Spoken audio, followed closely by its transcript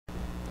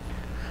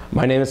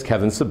My name is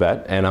Kevin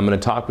Sabet, and I'm going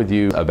to talk with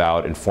you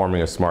about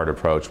informing a smart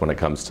approach when it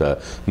comes to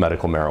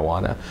medical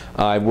marijuana.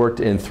 I've worked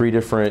in 3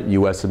 different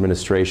U.S.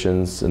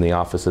 administrations in the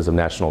offices of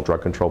National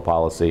Drug Control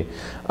Policy,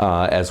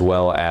 as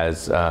well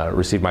as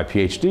received my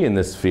PhD in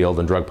this field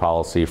in drug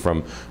policy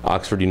from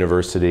Oxford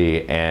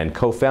University, and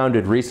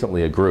co-founded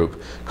recently a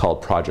group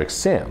called Project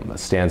SAM, that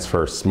stands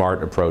for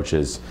Smart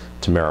Approaches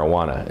to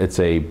Marijuana. It's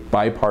a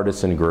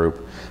bipartisan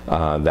group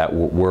that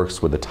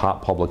works with the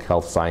top public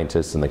health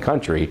scientists in the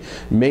country,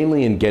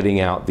 mainly in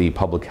getting out the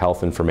public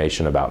health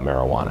information about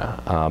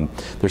marijuana.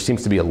 There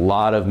seems to be a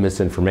lot of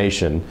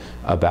misinformation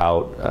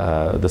about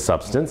the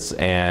substance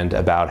and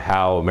about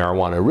how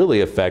marijuana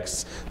really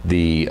affects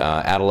the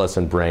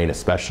adolescent brain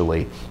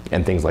especially,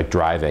 and things like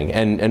driving.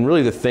 And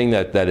really the thing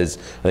that is,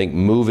 I think,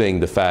 moving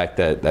the fact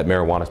that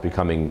marijuana is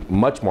becoming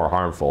much more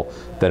harmful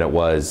than it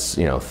was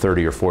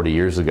 30 or 40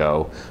 years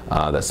ago,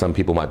 that some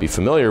people might be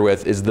familiar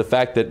with, is the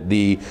fact that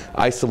the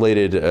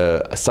isolated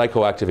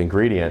psychoactive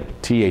ingredient,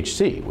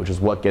 THC, which is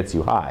what gets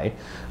you high,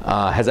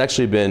 has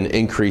actually been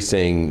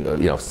increasing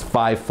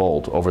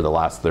 5-fold over the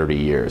last 30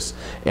 years.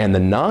 And the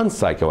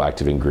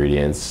non-psychoactive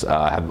ingredients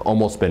have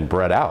almost been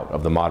bred out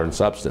of the modern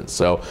substance.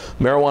 So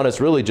marijuana is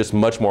really just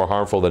much more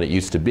harmful than it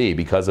used to be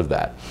because of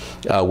that.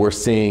 We're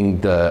seeing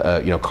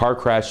the car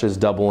crashes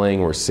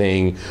doubling. We're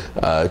seeing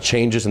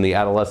changes in the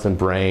adolescent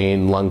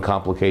brain, lung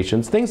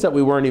complications, things that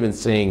we weren't even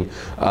seeing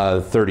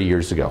 30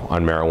 years ago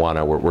on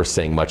marijuana. We're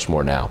seeing much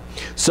more now.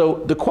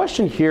 So the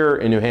question here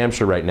in New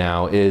Hampshire right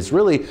now is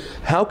really,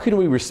 how can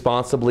we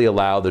responsibly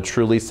allow the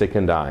truly sick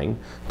and dying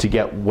to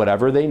get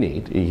whatever they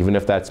need, even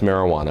if that's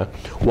marijuana,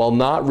 while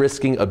not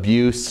risking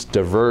abuse,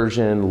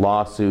 diversion,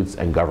 lawsuits,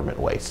 and government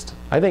waste?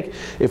 I think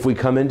if we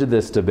come into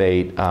this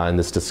debate and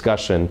this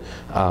discussion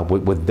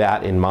with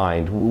that in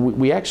mind,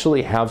 we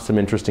actually have some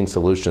interesting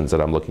solutions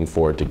that I'm looking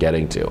forward to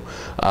getting to.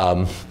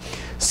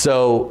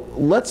 So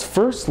let's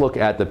first look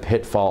at the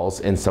pitfalls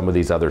in some of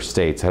these other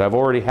states that have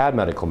already had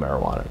medical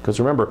marijuana. Because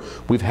remember,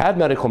 we've had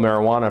medical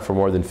marijuana for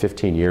more than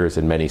 15 years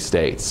in many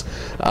states.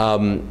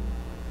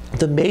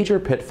 The major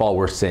pitfall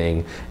we're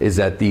seeing is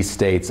that these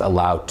states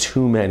allow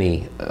too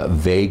many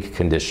vague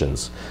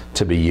conditions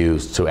to be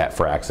used for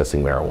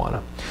accessing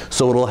marijuana.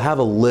 So it'll have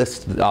a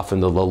list, often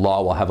the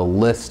law will have a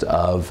list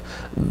of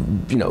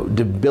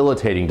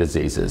debilitating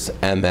diseases,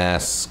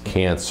 MS,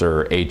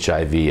 cancer,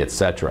 HIV,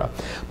 etc.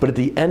 But at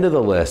the end of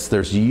the list,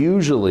 there's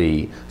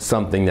usually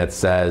something that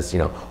says,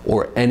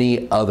 or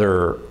any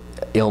other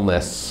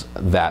illness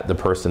that the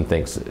person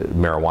thinks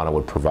marijuana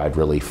would provide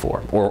relief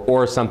for,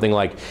 or something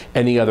like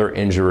any other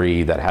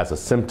injury that has a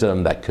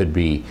symptom that could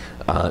be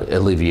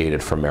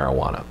alleviated from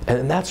marijuana.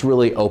 And that's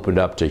really opened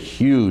up to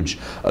huge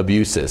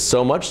abuses,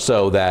 so much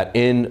so that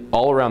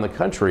all around the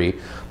country,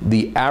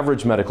 the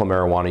average medical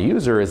marijuana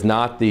user is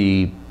not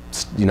the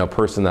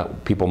person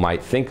that people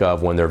might think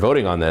of when they're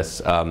voting on this,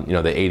 the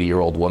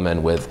 80-year-old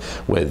woman with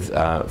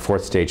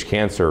 4th stage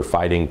cancer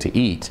fighting to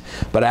eat.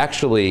 But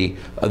actually,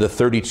 the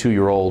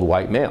 32-year-old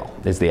white male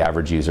is the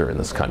average user in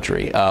this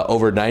country.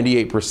 Over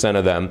 98%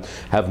 of them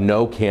have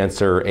no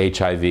cancer,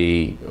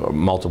 HIV,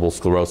 multiple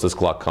sclerosis,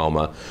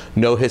 glaucoma,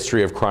 no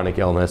history of chronic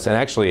illness, and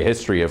actually a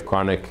history of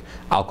chronic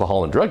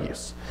alcohol and drug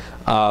use.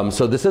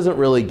 So this isn't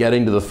really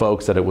getting to the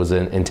folks that it was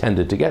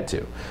intended to get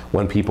to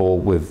when people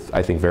with,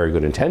 I think, very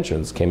good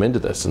intentions came into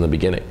this in the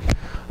beginning.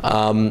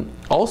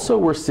 Also,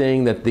 we're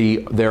seeing that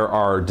there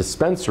are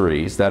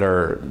dispensaries that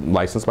are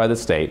licensed by the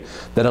state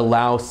that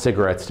allow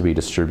cigarettes to be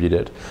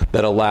distributed,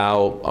 that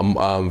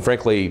allow,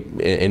 frankly,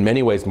 in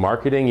many ways,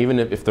 marketing, even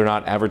if they're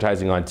not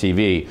advertising on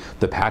TV,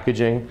 the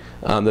packaging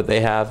that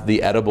they have,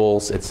 the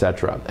edibles,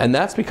 etc. And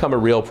that's become a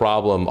real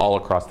problem all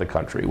across the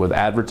country with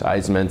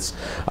advertisements,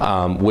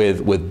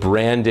 with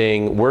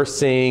branding. We're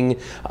seeing,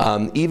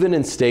 even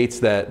in states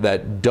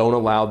that don't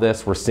allow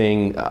this, we're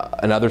seeing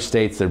in other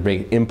states that are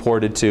being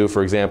imported to,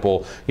 for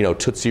example,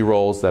 Tootsie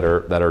Rolls that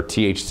are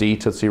THC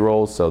Tootsie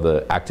Rolls, so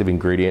the active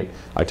ingredient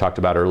I talked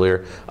about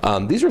earlier.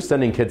 These are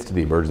sending kids to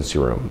the emergency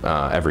room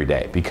every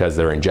day because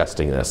they're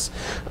ingesting this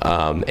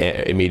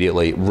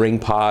immediately. Ring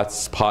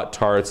pots, pot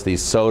tarts,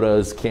 these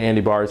sodas,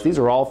 candy bars, these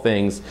are all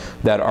things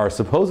that are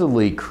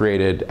supposedly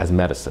created as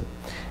medicine.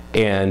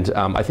 And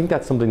I think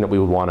that's something that we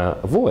would want to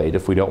avoid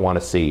if we don't want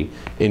to see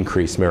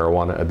increased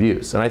marijuana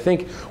abuse. And I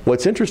think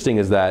what's interesting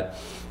is that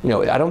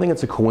I don't think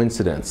it's a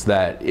coincidence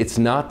that it's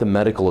not the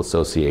medical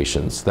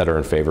associations that are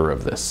in favor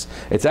of this.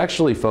 It's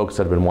actually folks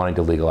that have been wanting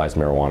to legalize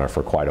marijuana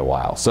for quite a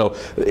while. So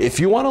if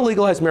you want to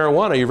legalize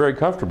marijuana, you're very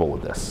comfortable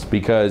with this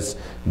because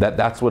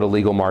that's what a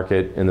legal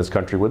market in this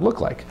country would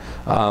look like.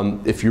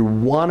 If you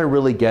want to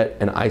really get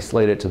and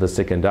isolate it to the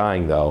sick and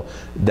dying, though,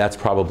 that's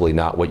probably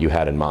not what you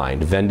had in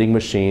mind. Vending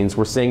machines,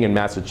 we're seeing in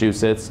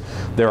Massachusetts,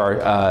 there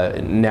are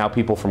now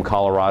people from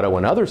Colorado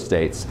and other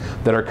states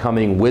that are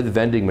coming with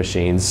vending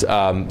machines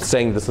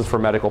saying this is for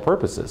medical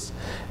purposes.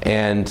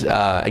 And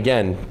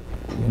again,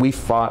 we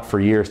fought for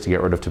years to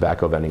get rid of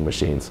tobacco vending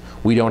machines.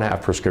 We don't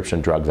have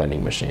prescription drug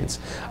vending machines.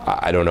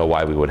 I don't know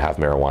why we would have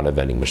marijuana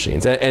vending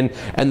machines. And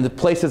the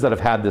places that have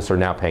had this are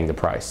now paying the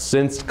price.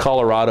 Since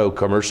Colorado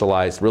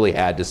commercialized, really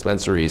had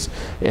dispensaries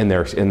in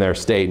their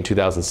state in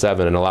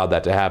 2007 and allowed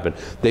that to happen,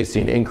 they've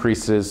seen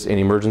increases in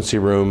emergency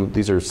room.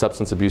 These are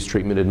substance abuse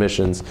treatment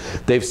admissions.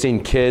 They've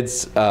seen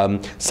kids,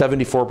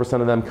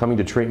 74% of them coming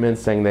to treatment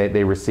saying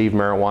they received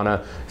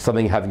marijuana,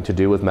 something having to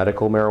do with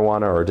medical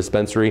marijuana or a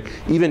dispensary.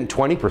 Even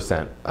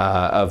 20%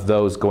 of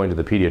those going to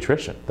the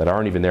pediatrician that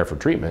aren't even there for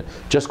treatment,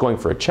 just going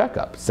for a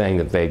checkup, saying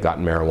that they got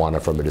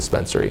marijuana from a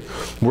dispensary.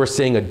 We're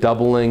seeing a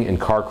doubling in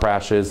car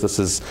crashes. This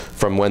is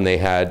from when they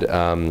had,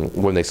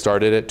 when they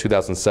started it,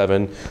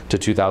 2007 to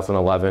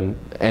 2011.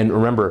 And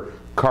remember,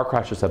 car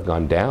crashes have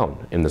gone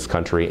down in this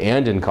country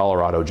and in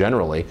Colorado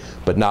generally,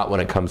 but not when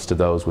it comes to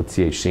those with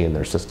THC in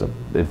their system.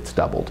 It's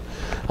doubled.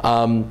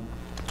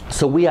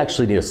 So we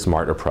actually need a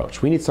smart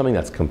approach. We need something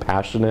that's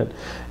compassionate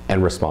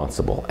and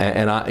responsible.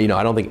 And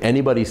I don't think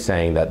anybody's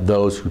saying that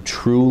those who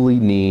truly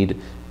need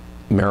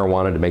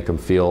marijuana to make them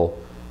feel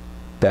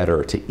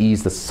better, to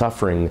ease the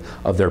suffering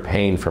of their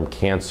pain from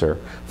cancer,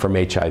 from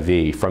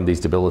HIV, from these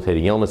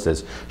debilitating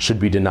illnesses, should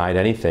be denied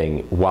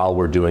anything while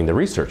we're doing the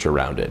research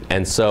around it.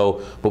 And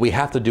so, but we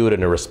have to do it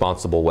in a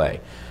responsible way.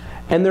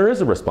 And there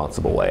is a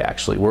responsible way,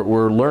 actually.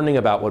 We're learning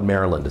about what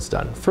Maryland has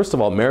done. First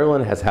of all,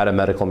 Maryland has had a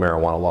medical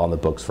marijuana law in the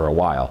books for a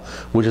while,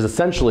 which is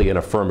essentially an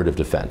affirmative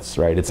defense,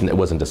 right? It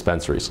wasn't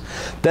dispensaries.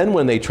 Then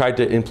when they tried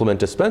to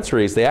implement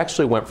dispensaries, they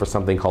actually went for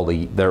something called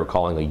they're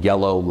calling a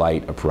yellow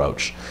light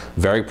approach.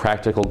 Very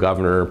practical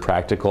governor,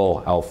 practical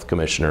health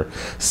commissioner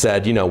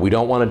said, we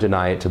don't want to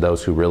deny it to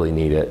those who really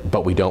need it,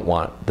 but we don't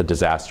want the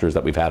disasters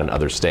that we've had in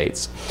other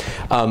states.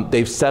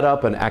 They've set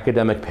up an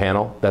academic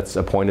panel that's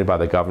appointed by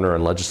the governor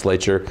and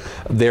legislature.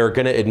 They're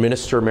going to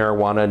administer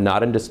marijuana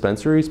not in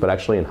dispensaries, but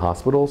actually in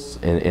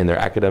hospitals, in their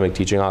academic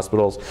teaching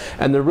hospitals.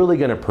 And they're really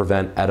going to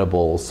prevent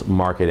edibles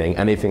marketing,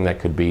 anything that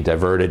could be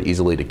diverted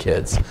easily to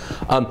kids.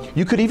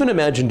 You could even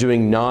imagine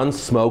doing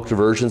non-smoked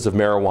versions of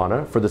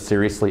marijuana for the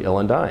seriously ill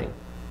and dying.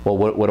 Well,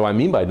 what do I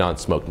mean by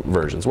non-smoked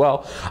versions?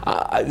 Well,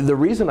 the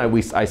reason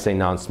I say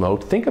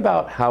non-smoked, think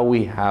about how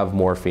we have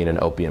morphine and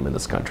opium in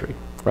this country,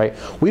 right?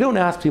 We don't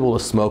ask people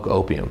to smoke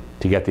opium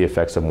to get the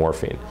effects of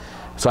morphine.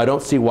 So I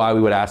don't see why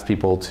we would ask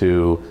people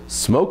to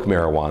smoke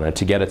marijuana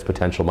to get its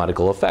potential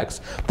medical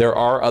effects. There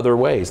are other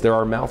ways. There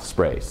are mouth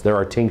sprays. There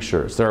are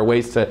tinctures. There are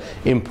ways to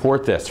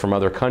import this from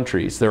other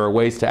countries. There are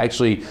ways to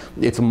actually,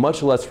 it's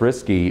much less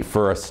risky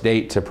for a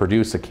state to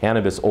produce a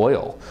cannabis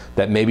oil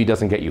that maybe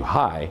doesn't get you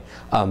high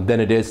than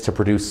it is to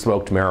produce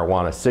smoked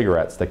marijuana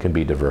cigarettes that can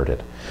be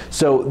diverted.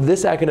 So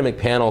this academic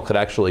panel could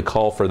actually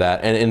call for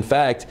that. And in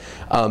fact,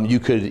 you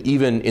could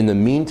even in the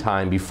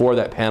meantime, before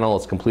that panel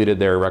has completed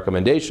their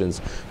recommendations,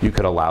 you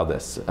could allow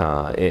this,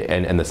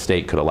 and the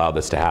state could allow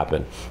this to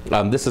happen.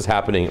 This is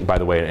happening, by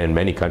the way, in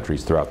many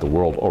countries throughout the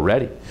world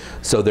already.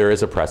 So there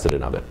is a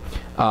precedent of it.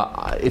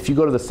 If you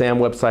go to the SAM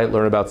website,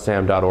 learn about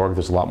sam.org,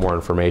 there's a lot more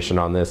information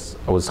on this.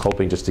 I was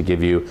hoping just to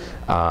give you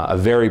a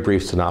very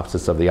brief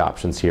synopsis of the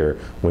options here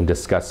when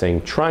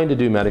discussing trying to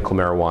do medical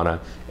marijuana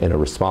in a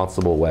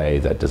responsible way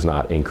that does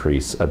not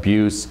increase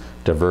abuse,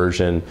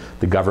 diversion,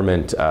 the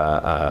government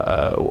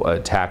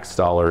tax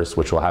dollars,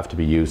 which will have to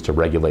be used to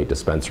regulate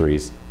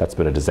dispensaries. That's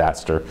been a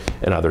disaster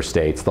in other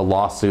states. The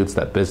lawsuits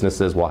that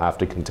businesses will have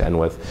to contend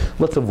with.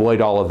 Let's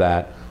avoid all of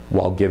that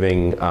while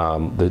giving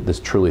this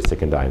truly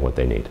sick and dying what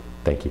they need.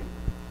 Thank you.